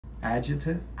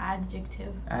Adjective?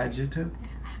 Adjective. Adjective?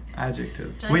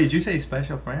 Adjective. Wait, did you say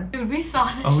special friend? Dude, we saw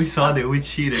this. Oh, we saw that. We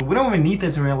cheated. We don't even need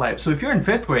this in real life. So if you're in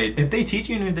 5th grade, if they teach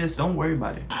you this, don't worry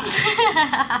about it.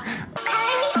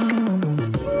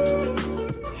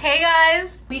 Hey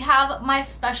guys, we have my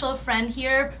special friend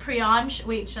here, Priyansh.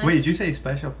 Wait, did you say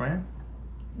special friend?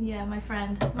 Yeah, my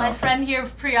friend. My friend here,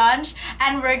 Priyansh.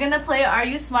 And we're gonna play Are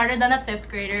You Smarter Than a 5th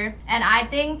Grader? And I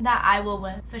think that I will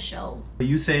win, for sure.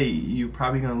 You say you're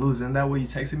probably gonna lose. Isn't that what you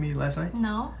texted me last night?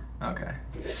 No. Okay.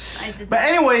 I did. But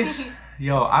anyways,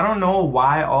 yo, I don't know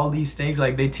why all these things,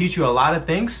 like they teach you a lot of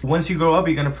things. Once you grow up,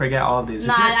 you're gonna forget all this.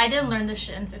 Nah, I didn't learn this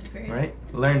shit in 5th grade. Right?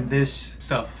 Learn this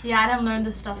stuff. Yeah, I didn't learn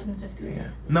this stuff in 5th grade. Yeah.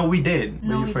 No, we did.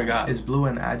 No, but you forgot. didn't. Is blue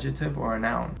an adjective or a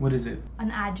noun? What is it? An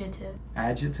adjective.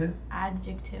 Adjective?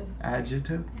 Adjective.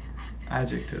 Adjective?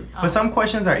 Adjective. Oh. But some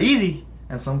questions are easy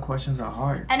and some questions are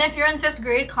hard. And if you're in 5th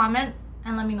grade, comment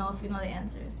and let me know if you know the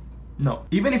answers. No.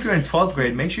 Even if you're in 12th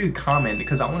grade, make sure you comment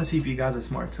because I want to see if you guys are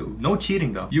smart too. No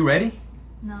cheating though. You ready?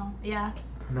 No. Yeah.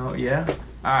 No, yeah?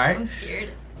 Alright. I'm scared.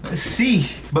 Let's see.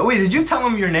 But wait, did you tell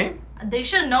them your name? They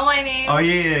should know my name. Oh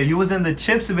yeah, you was in the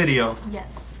Chips video.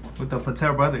 Yes. With the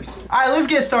Patel brothers. Alright, let's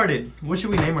get started. What should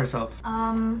we name ourselves?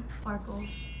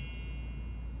 Sparkles.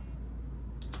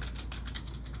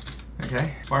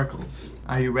 Okay, Sparkles.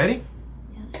 Are you ready?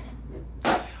 Yes.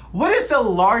 What is the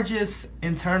largest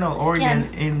internal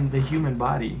organ in the human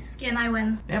body? Skin, I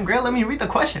win. Damn, girl, let me read the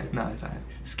question. No, it's alright.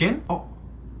 Skin? Oh,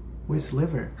 what's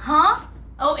liver? Huh?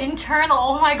 Oh, internal.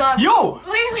 Oh my god. Yo!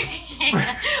 Wait.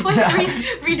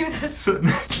 Redo this. So,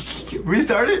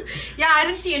 restart it? Yeah, I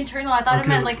didn't see internal. I thought it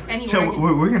meant like any organ.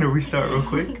 We're gonna restart real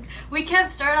quick. We can't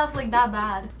start off like that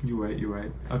bad. You're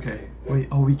right. Okay. Wait,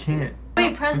 oh, we can't.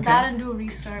 Wait, press that and do a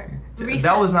restart.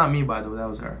 That was not me, by the way. That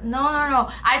was her. No.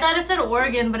 I thought it said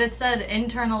organ, but it said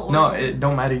internal organ. No, it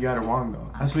don't matter. You got it wrong, though.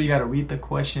 That's why you got to read the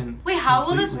question. Wait, how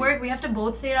will this work? We have to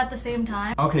both say it at the same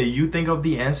time? Okay, you think of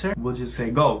the answer. We'll just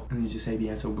say go. And you just say the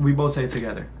answer. We both say it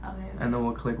together. Okay. And then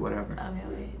we'll click whatever.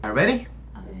 Okay. Alright, ready?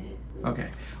 Okay. Okay.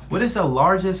 What is the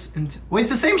largest... Wait, it's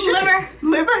the same shit.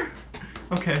 Liver?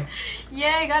 Okay.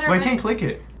 Yeah, I got it Wait, right. I can't click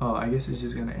it. Oh, I guess it's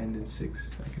just gonna end in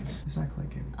 6 seconds. It's not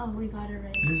clicking. Oh, we got it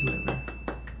right. It is liver.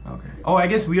 Okay. Oh, I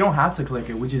guess we don't have to click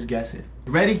it. We just guess it.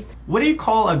 Ready? What do you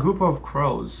call a group of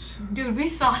crows? Dude, we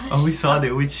saw this. Oh, we saw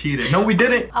that. We cheated. No, we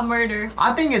didn't. A murder.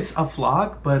 I think it's a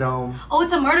flock, but Oh,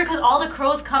 it's a murder because all the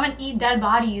crows come and eat dead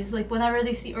bodies, like whenever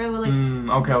they see, or like.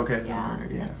 Okay. Yeah.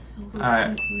 Murder, yeah. That's so All right.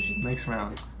 conclusion. Next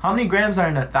round. How many grams are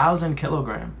in 1,000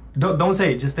 kilogram? Don't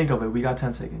say it. Just think of it. We got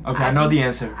 10 seconds. Okay, I know the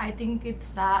answer. I think it's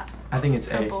that. I think it's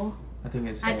purple. A. I think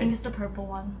it's A. I think it's the purple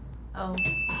one. Oh.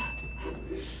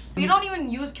 We don't even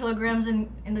use kilograms in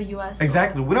the US. So.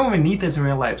 Exactly. We don't even need this in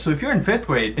real life. So if you're in 5th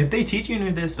grade, if they teach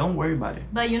you this, don't worry about it.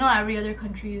 But you know every other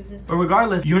country uses. But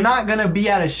regardless, you're not gonna be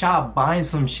at a shop buying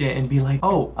some shit and be like,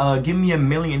 oh, give me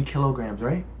 1,000,000 kilograms,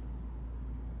 right?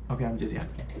 Okay, I'm just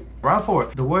yapping. Round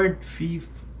 4. The word fee.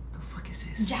 The fuck is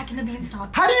this? Jack and the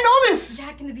Beanstalk. How do you know this?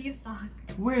 Jack and the Beanstalk.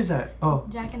 Where is that? Oh.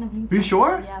 Jack and the Beanstalk. Are you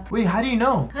sure? Yeah. Wait, how do you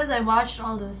know? Because I watched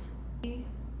all this. Okay.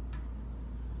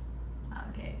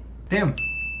 Damn.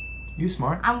 You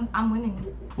smart. I'm winning.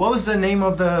 What was the name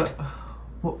of the...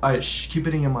 Alright, keep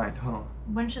it in your mind. Hold on.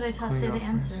 When should I say the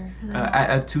answer?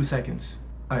 At 2 seconds.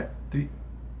 Alright, 3.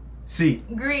 C.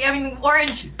 Green. I mean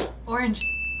orange. Orange.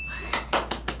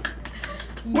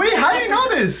 Wait, how do you know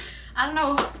this? I don't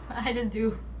know. I just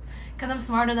do. Because I'm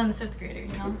smarter than the 5th grader,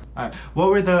 you know? Alright, what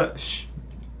were the...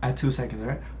 At 2 seconds,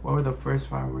 right? What were the first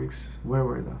fireworks? Where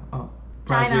were the... Oh,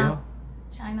 Brazil?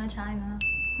 China.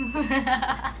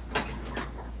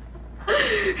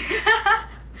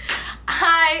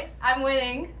 I'm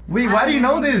winning. Wait, why do you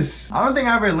know this? I don't think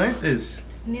I ever learned this.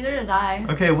 Neither did I.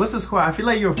 Okay, what's the score? I feel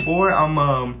like you're 4. I'm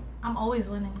always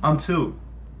winning. I'm 2.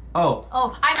 Oh.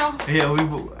 Oh, I know. Yeah,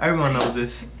 everyone knows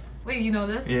this. Wait, you know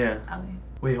this? Yeah. Okay.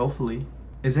 Wait, hopefully.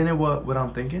 Isn't it what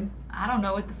I'm thinking? I don't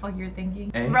know what the fuck you're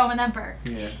thinking. A? Roman Emperor.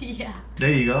 Yeah. Yeah.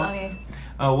 There you go. Okay.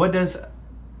 What does...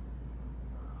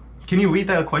 Can you read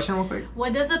that question real quick?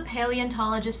 What does a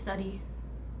paleontologist study?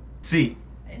 C.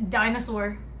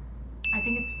 Dinosaur. I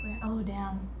think it's... Oh,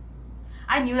 damn.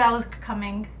 I knew that was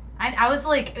coming. I was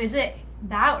like, is it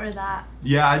that or that?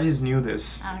 Yeah, I just knew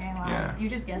this. Okay, wow. Yeah. You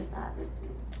just guessed that.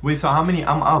 Wait, so how many?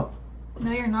 I'm up.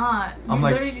 No, you're not. I'm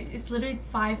like... It's literally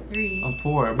 5-3. I'm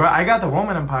 4. Bro, I got the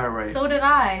Roman Empire right. So did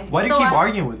I. Why do you keep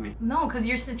arguing with me? No, because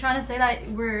you're trying to say that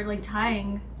we're like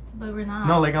tying, but we're not.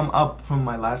 No, like I'm up from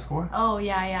my last score. Oh,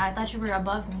 yeah. I thought you were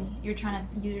above me. You're trying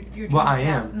to... You're well, trying I to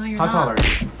am. No, you're How not. tall are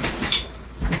you?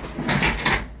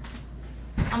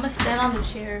 I'm gonna stand on the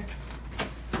chair.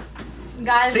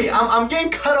 Guys. See, I'm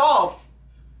getting cut off.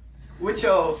 Which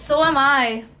yo? So am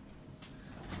I.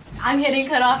 I'm hitting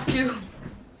cutoff too.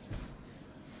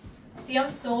 See, I'm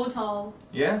so tall.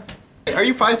 Yeah? Are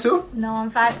you 5'2"? No, I'm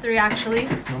 5'3" actually.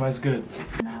 No, that's good.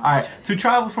 No. Alright, to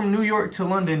travel from New York to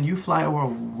London, you fly over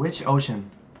which ocean?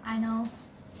 I know.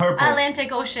 Purple.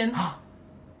 Atlantic Ocean.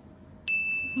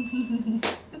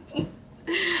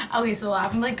 Okay, so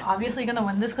I'm like obviously gonna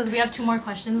win this because we have 2 more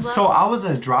questions left. So I was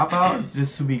a dropout,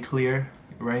 just to be clear,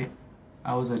 right?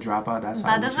 I was a dropout, that's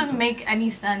why that doesn't make any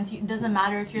sense. It doesn't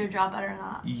matter if you're a dropout or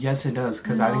not. Yes, it does,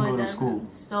 because I didn't go to school.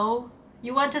 So,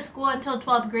 you went to school until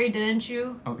 12th grade, didn't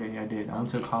you? Okay, I did. I went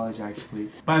to college,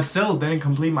 actually. But I still didn't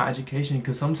complete my education,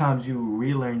 because sometimes you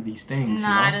relearn these things, Nah, you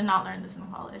know? I did not learn this in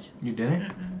college. You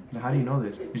didn't? Then how do you know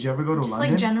this? Did you ever go to Just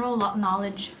London? like general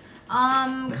knowledge.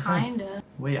 Kinda.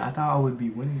 Wait, I thought I would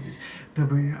be winning this.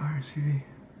 WRCV.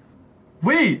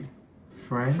 Wait!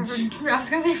 French? I was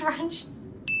gonna say French.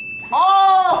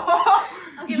 Oh!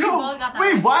 Okay, we both got that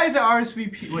wait, right. why is it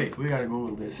RSVP? Wait, we gotta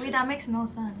Google this. Wait, that makes no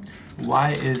sense.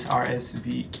 Why is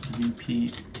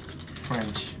RSVP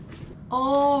French?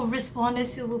 Oh,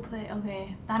 respondez s'il vous plaît.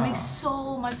 Okay, that makes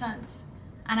so much sense.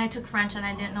 And I took French and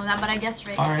I didn't know that, but I guessed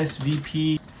right.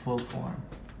 RSVP full form.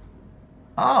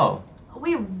 Oh.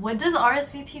 Wait, what does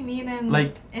RSVP mean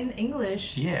in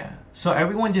English? Yeah. So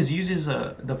everyone just uses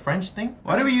the French thing?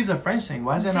 Why do we use a French thing?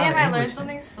 Why is it not an Damn, I English learned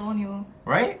thing? something so new.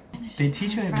 Right? They Understand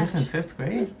teach you French. this in 5th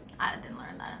grade? I didn't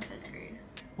learn that in 5th grade.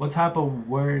 What type of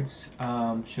words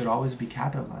should always be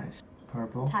capitalized?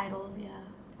 Purple. Titles,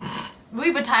 yeah.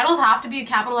 Wait, but titles have to be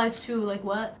capitalized too. Like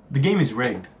what? The game is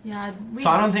rigged. Yeah. So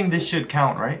I don't think this should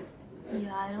count, right?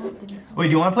 Yeah, I don't think so. Wait,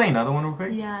 do you want to play another one real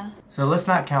quick? Yeah. So let's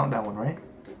not count that one, right?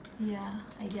 Yeah,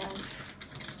 I guess.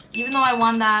 Even though I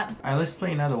won that. Alright, let's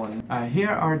play another one. Here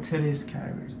are today's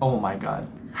categories. Oh my god.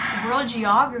 World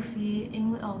Geography,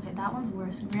 English. Oh, okay, that one's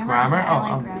worse. Grammar? I Oh,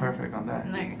 like I'm grammar. perfect on that.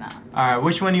 No, you're not. Alright,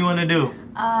 which one do you want to do?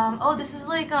 Oh, this is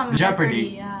like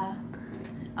Jeopardy. Yeah.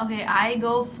 Okay, I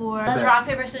go for. Let's There. rock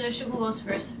paper scissors shoot. Who goes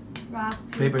first? Rock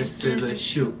Paper, scissors,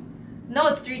 shoot. No,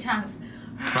 it's 3 times.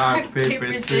 Rock,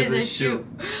 paper, scissors, shoot.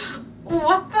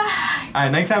 What the heck?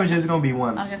 Alright, next time it's just gonna be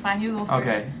once. Okay, fine. You go first.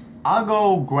 Okay. I'll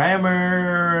go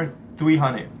grammar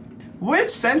 300. Which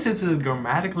sentence is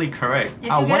grammatically correct?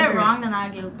 If you get it wrong, then I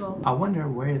go. I wonder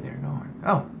where they're going.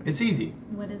 Oh, it's easy.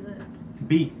 What is it?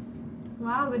 B.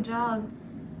 Wow, good job.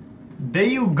 There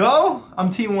you go. I'm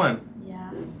team 1.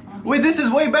 Yeah. Wait, this is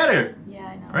way better. Yeah,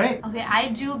 I know. Right? Okay, I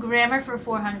do grammar for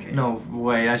 400. No,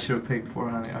 wait, I should have picked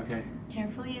 400. Okay.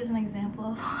 Carefully is an example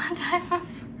of one type of.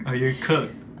 Oh, you're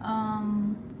cooked.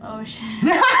 Oh shit.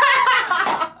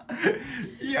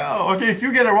 Yo, okay, if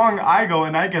you get it wrong, I go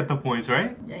and I get the points,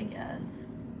 right? I guess.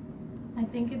 I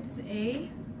think it's A.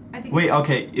 I think. Wait,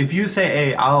 okay, if you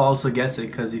say A, I'll also guess it,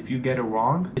 because if you get it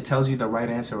wrong, it tells you the right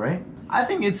answer, right? I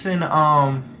think it's an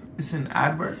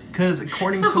adverb, because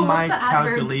according to my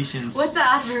calculations, what's an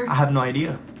adverb? I have no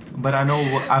idea, but I know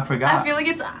what I forgot. I feel like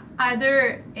it's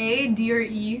either A, D, or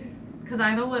E, because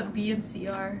I know what B and C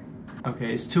are.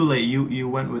 Okay, it's too late. You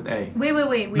went with A.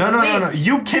 Wait. No.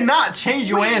 You cannot change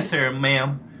your answer,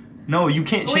 ma'am. No, you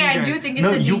can't change Wait, your I do think it's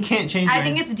No, a D. you can't change your I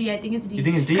think it's D. I think it's D. You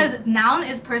think it's D? Because noun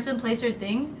is person, place, or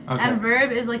thing, Okay. and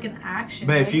verb is like an action.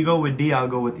 But right? if you go with D, I'll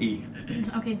go with E.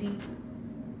 Okay, D.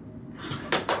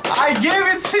 I give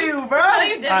it to you, bro. No,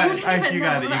 you didn't. Alright, you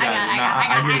got it. You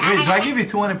got it. Wait, do I give you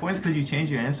 200 points because you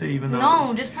changed your answer even though?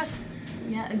 No, just press.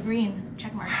 Yeah, green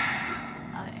check mark.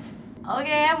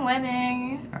 Okay, I'm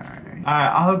winning.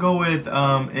 Alright, I'll go with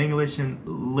English and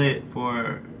Lit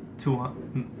for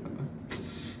 200.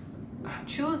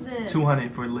 Choose it.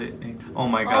 200 for Lit. Oh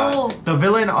my god. Oh. The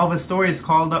villain of a story is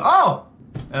called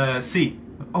C.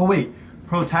 Oh wait,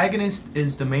 protagonist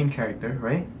is the main character,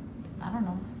 right? I don't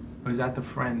know. Or is that the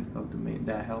friend of the main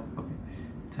that helped? Okay,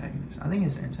 antagonist. I think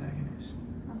it's antagonist.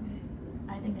 Okay,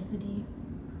 I think it's a D.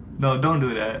 No, don't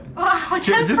do that. Wow,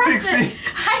 Just pick press C. it.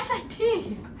 I said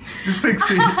D. Just pick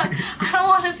C. I don't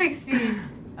want to pick C.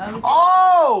 Okay.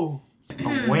 Oh!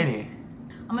 I'm winning.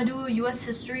 I'm gonna do U.S.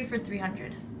 history for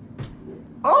 300.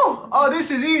 Oh, this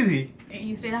is easy.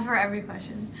 You say that for every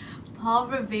question. Paul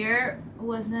Revere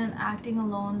wasn't acting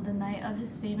alone the night of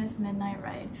his famous midnight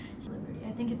ride. Liberty.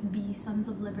 I think it's B, Sons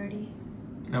of Liberty.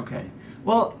 Okay.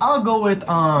 Well, I'll go with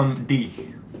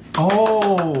D.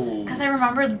 Oh. Because I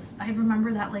remember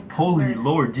that like. Holy word.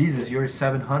 Lord Jesus, you're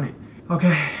 700.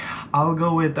 Okay, I'll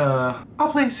go with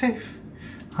I'll play it safe.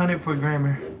 100 for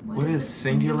grammar. What is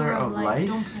singular of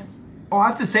lice? Don't press. Oh, I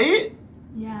have to say it?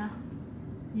 Yeah.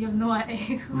 You have no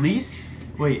idea. Lice?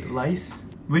 Wait, lice?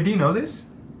 Wait, do you know this?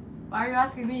 Why are you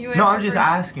asking me? You No, I'm answer just first.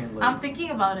 asking. Like, I'm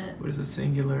thinking about it. what is a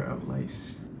singular of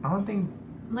lice? I don't think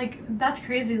Like, that's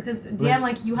crazy because damn, Let's-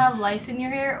 like you have lice in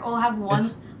your hair. I'll have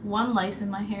It's- one lice in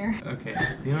my hair. Okay.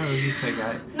 You know, just take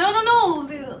that. No.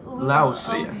 Laos,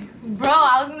 Okay. yeah. Bro,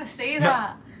 I was gonna say No.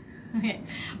 that. Okay,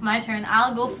 my turn.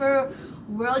 I'll go for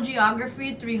World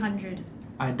Geography 300.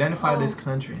 Identify Oh. this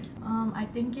country. I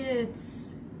think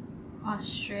it's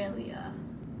Australia.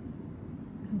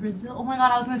 It's Brazil. Oh my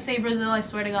god, I was gonna say Brazil, I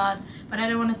swear to god. But I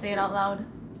didn't want to say it out loud.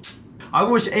 I'll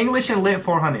go with English and Lit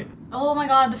 400. Oh my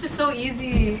god, this is so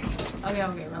easy. Okay,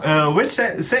 relax. Which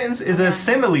sentence is a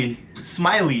simile?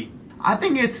 Smiley. I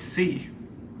think it's C.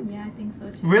 Yeah, I think so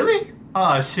too. Really?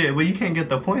 Oh shit, well you can't get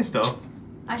the points though.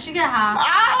 I should get half.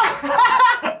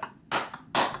 Ah!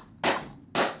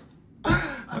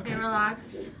 Okay,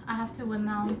 relax. I have to win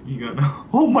now. You gonna?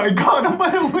 Oh my god, I'm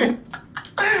about to win.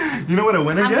 You know what a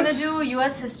winner I'm gets? gonna do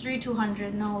US History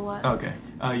 200. No, what? Okay.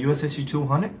 US History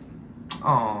 200.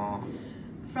 Aww.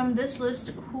 From this list,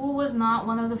 who was not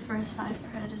one of the first 5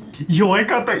 presidents? Yo, I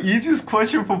got the easiest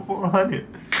question for 400.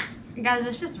 Guys,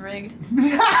 it's just rigged.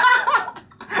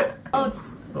 Oh,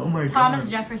 it's Oh my Thomas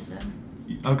god. Jefferson.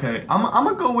 Okay, I'm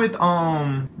gonna go with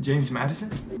James Madison.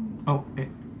 Oh,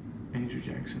 Andrew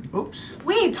Jackson. Oops.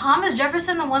 Wait, Thomas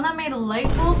Jefferson, the one that made light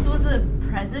bulbs, was a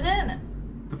president?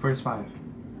 The first 5.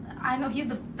 I know, he's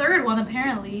the 3rd one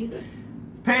apparently.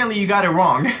 Apparently you got it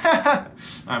wrong.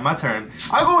 Alright, my turn.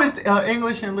 I'll go with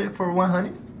English and Lit for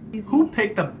 100. Who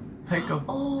picked the peck of...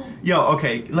 Oh. Yo,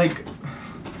 okay, like...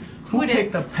 Who Who did?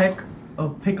 picked the peck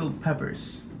of pickled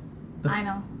peppers? I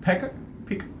know. Pecker?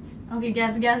 Pick... Okay,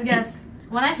 guess.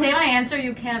 When I say my answer,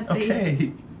 you can't say.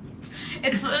 Okay.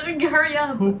 It's hurry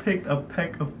up. Who picked a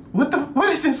peck of... What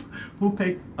is this? Who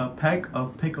picked a peck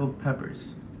of pickled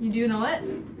peppers? You do know it?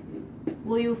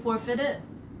 Will you forfeit it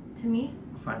to me?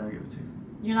 Fine, I'll give it to you.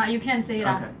 You're not. You can't say it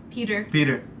out. Okay. Peter.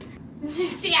 Peter.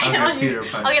 See, I Okay, told you. Peter,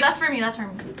 fine. Okay, that's for me.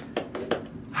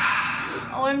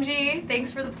 OMG,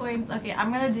 thanks for the points. Okay,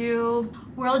 I'm gonna do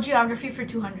World Geography for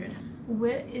 200.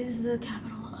 What is the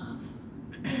capital of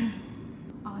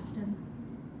Austin?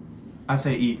 I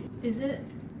say E. Is it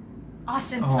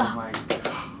Austin? Oh Ugh.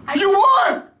 my... You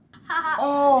won! Haha.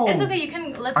 Oh! It's okay. You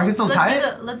can. Let's. I can still let's tie do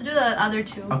it? let's do the other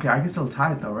 2. Okay, I can still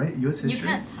tie it though, right? US history?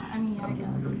 You can't. I mean, yeah, I Okay,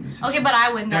 I'm gonna go guess. US Okay, history. but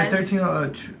I win, There are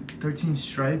guys. 13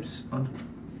 stripes on...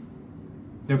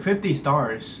 There are 50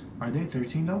 stars. Are they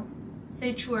 13 though?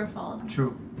 Say true or false.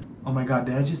 True. Oh my god,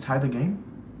 did I just tie the game?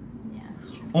 Yeah, that's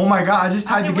true. Oh my god, I just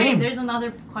tied Okay, the wait. game. There's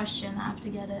another question. I have to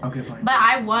get it. Okay, fine. But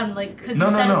I won, like, because you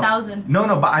said 1,000. No,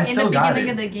 but I In the still got beginning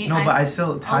it. of the game, No, but I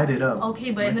still tied it up.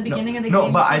 Okay, but in the beginning of the no,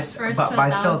 game, but you I said first but to I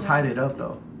still 1,000. tied it up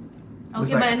though. It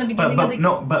was Okay, but in the beginning but of the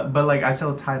no, but like I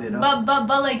still tied it up.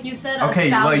 But like you said. Okay,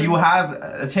 1,000. well you have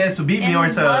a chance to beat me or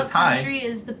to what tie. country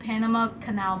is the Panama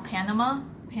Canal? Panama.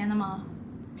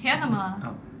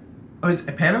 Oh, it's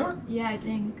Panama? Yeah, I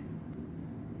think.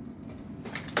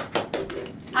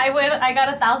 I win. I got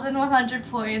 1,100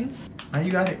 points. Now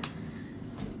you got it.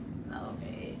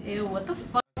 Okay. Ew, what the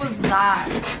fuck was that?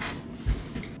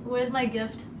 Where's my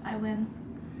gift? I win.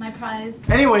 My prize.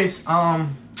 Anyways,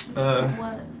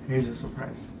 What? here's a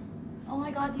surprise. Oh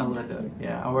my god, I these like that. duckies.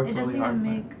 Yeah, I worked It doesn't really hard.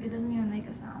 even for make. It doesn't even make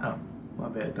a sound. Oh, my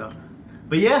bad though.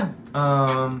 But yeah,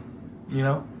 you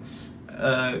know,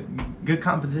 good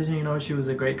competition. You know, she was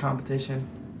a great competition.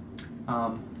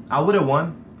 I would have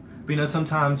won, but you know,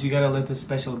 sometimes you gotta let the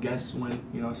special guests win.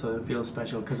 You know, so it feels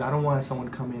special. Cause I don't want someone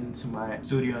come into my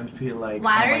studio and feel like,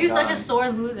 Why oh are my you God. such a sore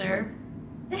loser?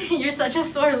 You're such a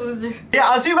sore loser. Yeah,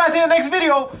 I'll see you guys in the next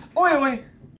video. Oi, oi.